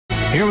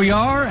Here we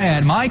are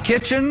at my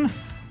kitchen.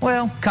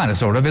 Well, kind of,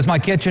 sort of. It's my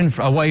kitchen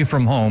away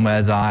from home,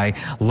 as I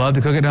love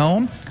to cook at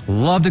home.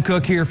 Love to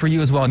cook here for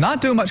you as well.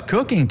 Not doing much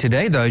cooking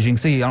today, though. As you can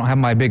see, I don't have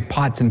my big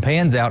pots and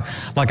pans out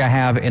like I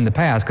have in the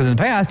past. Because in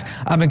the past,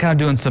 I've been kind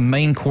of doing some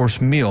main course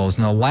meals.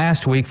 Now,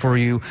 last week for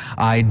you,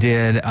 I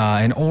did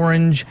an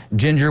orange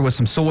ginger with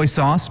some soy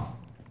sauce.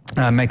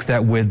 Mix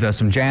that with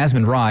some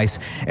jasmine rice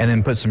and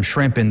then put some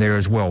shrimp in there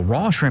as well.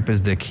 Raw shrimp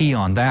is the key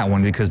on that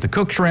one, because the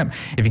cooked shrimp,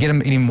 if you get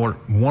them any more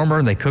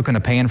warmer, they cook in a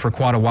pan for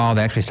quite a while,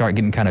 they actually start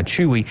getting kind of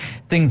chewy,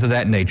 things of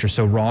that nature.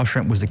 So raw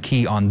shrimp was the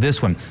key on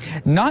this one.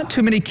 Not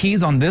too many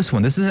keys on this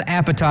one. This is an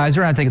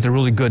appetizer. I think it's a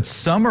really good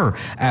summer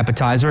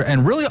appetizer,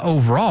 and really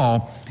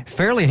overall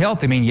fairly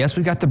healthy. I mean, yes,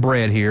 we've got the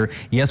bread here.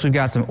 Yes, we've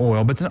got some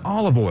oil, but it's an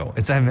olive oil.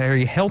 It's a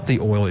very healthy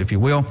oil, if you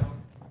will.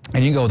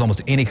 And you can go with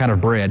almost any kind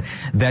of bread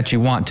that you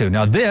want to.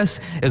 Now,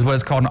 this is what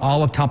is called an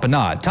olive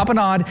tapenade.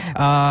 Tapenade,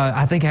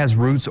 I think, has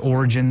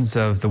origins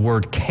of the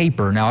word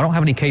caper. Now, I don't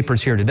have any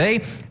capers here today.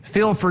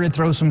 Feel free to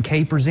throw some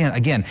capers in.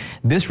 Again,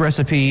 this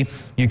recipe,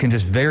 you can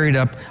just vary it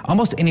up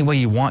almost any way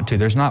you want to.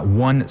 There's not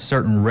one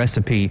certain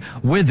recipe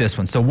with this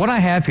one. So what I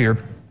have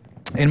here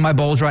in my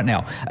bowls right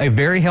now, a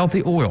very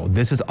healthy oil.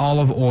 This is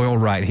olive oil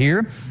right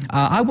here.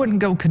 I wouldn't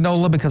go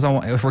canola, because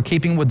if we're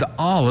keeping with the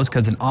olives,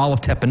 because an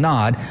olive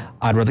tapenade,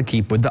 I'd rather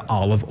keep with the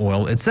olive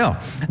oil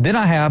itself. Then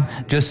I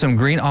have just some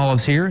green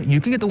olives here. You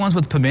can get the ones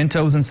with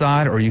pimentos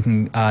inside, or you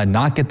can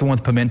not get the ones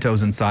with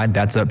pimentos inside.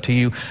 That's up to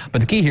you.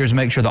 But the key here is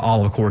make sure the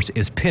olive, of course,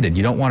 is pitted.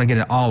 You don't want to get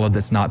an olive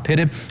that's not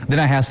pitted. Then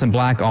I have some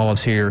black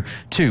olives here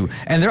too.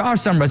 And there are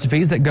some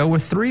recipes that go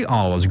with 3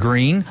 olives,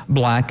 green,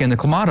 black, and the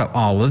Clamato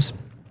olives.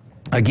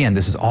 Again,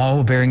 this is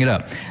all varying it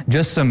up.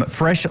 Just some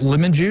fresh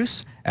lemon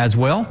juice as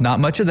well, not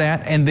much of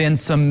that, and then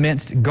some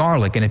minced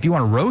garlic. And if you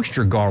want to roast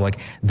your garlic,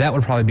 that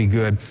would probably be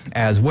good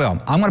as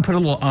well. I'm going to put a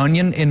little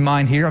onion in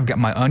mine here. I've got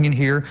my onion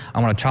here.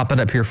 I'm going to chop that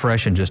up here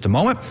fresh in just a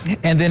moment.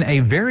 And then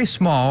a very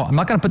small, I'm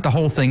not going to put the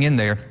whole thing in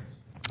there,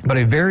 but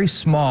a very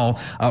small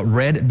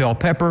red bell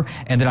pepper.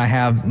 And then I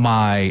have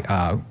my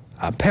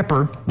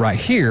pepper right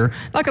here.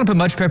 Not going to put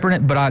much pepper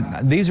in it,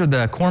 but these are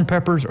the corn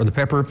peppers, or the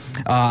pepper.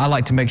 I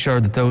like to make sure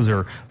that those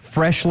are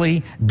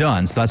freshly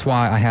done. So that's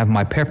why I have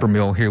my pepper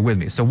mill here with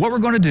me. So what we're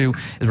going to do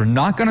is we're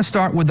not going to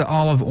start with the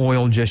olive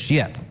oil just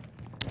yet.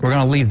 We're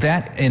going to leave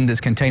that in this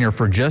container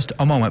for just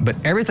a moment, but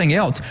everything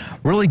else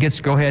really gets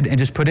to go ahead and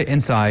just put it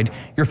inside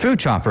your food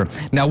chopper.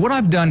 Now, what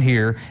I've done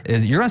here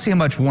is, you're going to see how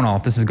much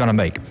one-off this is going to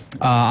make.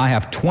 I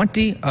have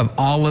 20 of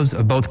olives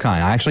of both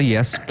kinds. I actually,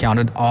 yes,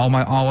 counted all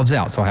my olives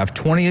out. So I have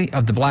 20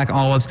 of the black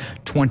olives,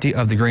 20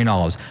 of the green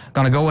olives.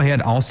 Going to go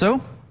ahead also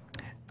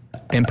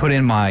and put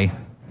in my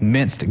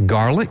minced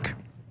garlic.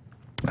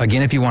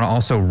 Again, if you want to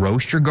also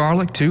roast your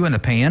garlic too in the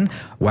pan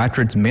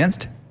after it's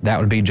minced, that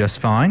would be just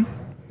fine.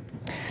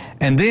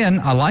 And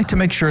then I like to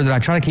make sure that I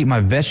try to keep my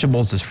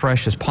vegetables as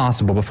fresh as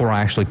possible before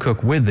I actually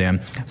cook with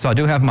them. So I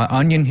do have my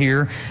onion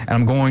here, and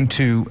I'm going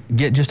to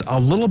get just a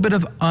little bit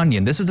of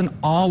onion. This is an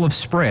olive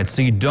spread,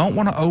 so you don't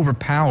want to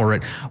overpower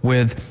it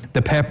with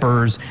the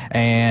peppers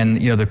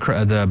and, you know,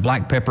 the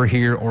black pepper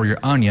here, or your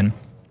onion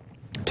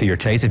to your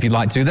taste. If you'd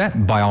like to do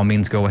that, by all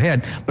means, go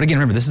ahead. But again,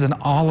 remember, this is an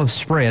olive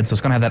spread, so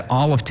it's going to have that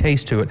olive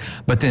taste to it,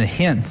 but then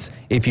hints,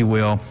 if you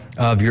will,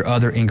 of your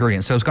other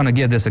ingredients. So it's going to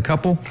give this a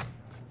couple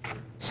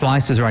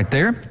slices right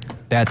there.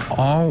 That's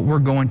all we're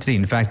going to eat.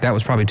 In fact, that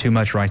was probably too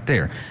much right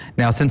there.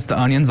 Now, since the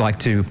onions like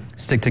to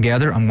stick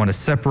together, I'm going to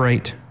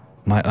separate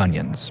my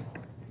onions.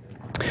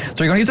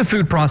 So you're going to use a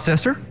food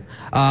processor.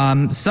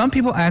 Some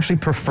people actually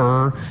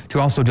prefer to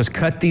also just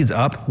cut these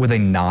up with a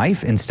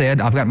knife instead.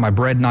 I've got my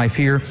bread knife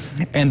here,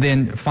 and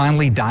then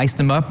finally dice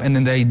them up, and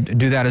then they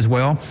do that as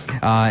well.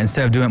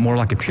 Instead of doing it more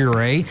like a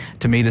puree,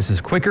 to me this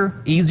is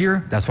quicker,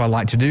 easier. That's what I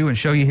like to do and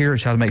show you here,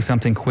 is how to make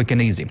something quick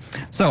and easy.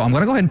 So I'm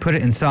going to go ahead and put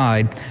it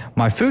inside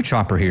my food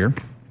chopper here,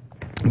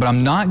 but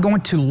I'm not going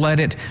to let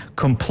it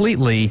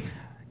completely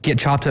get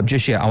chopped up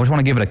just yet. I just want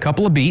to give it a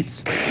couple of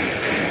beats.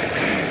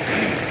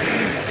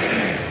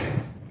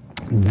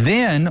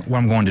 Then what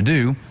I'm going to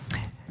do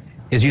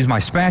is use my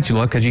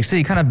spatula, because you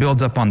see it kind of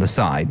builds up on the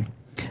side.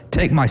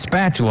 Take my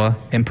spatula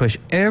and push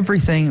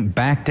everything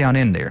back down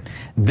in there.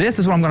 This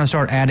is what I'm going to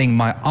start adding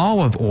my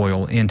olive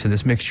oil into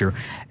this mixture,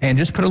 and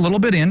just put a little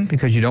bit in,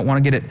 because you don't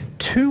want to get it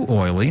too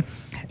oily.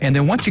 And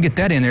then once you get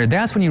that in there,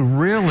 that's when you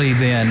really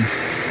then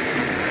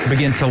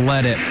begin to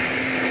let it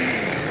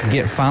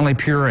get finely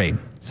pureed.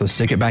 So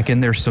stick it back in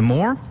there some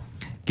more.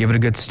 Give it a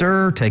good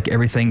stir, take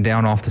everything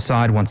down off the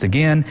side once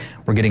again.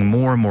 We're getting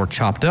more and more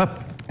chopped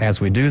up as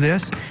we do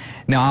this.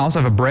 Now, I also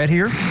have a bread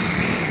here.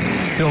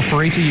 Feel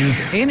free to use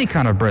any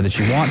kind of bread that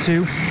you want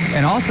to.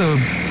 And also,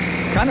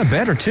 kind of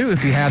better too,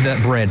 if you have that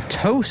bread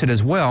toasted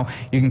as well,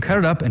 you can cut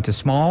it up into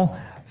small,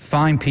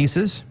 fine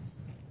pieces.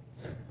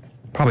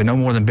 Probably no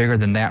more than bigger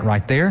than that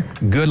right there.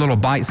 Good little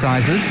bite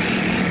sizes.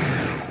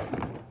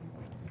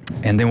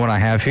 And then what I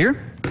have here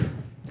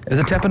is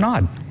a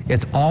tapenade.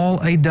 It's all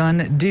a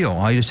done deal.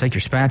 All you just take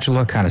your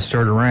spatula, kind of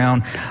stir it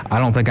around. I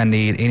don't think I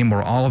need any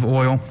more olive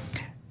oil.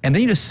 And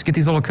then you just get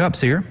these little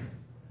cups here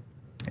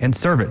and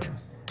serve it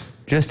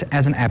just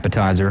as an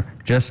appetizer,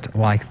 just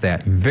like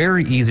that.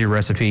 Very easy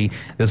recipe.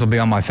 This will be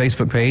on my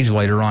Facebook page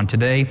later on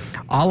today.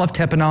 Olive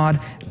tapenade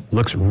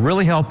looks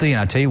really healthy, and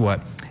I tell you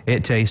what,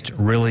 it tastes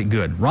really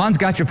good. Ron's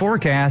got your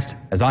forecast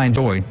as I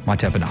enjoy my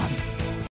tapenade.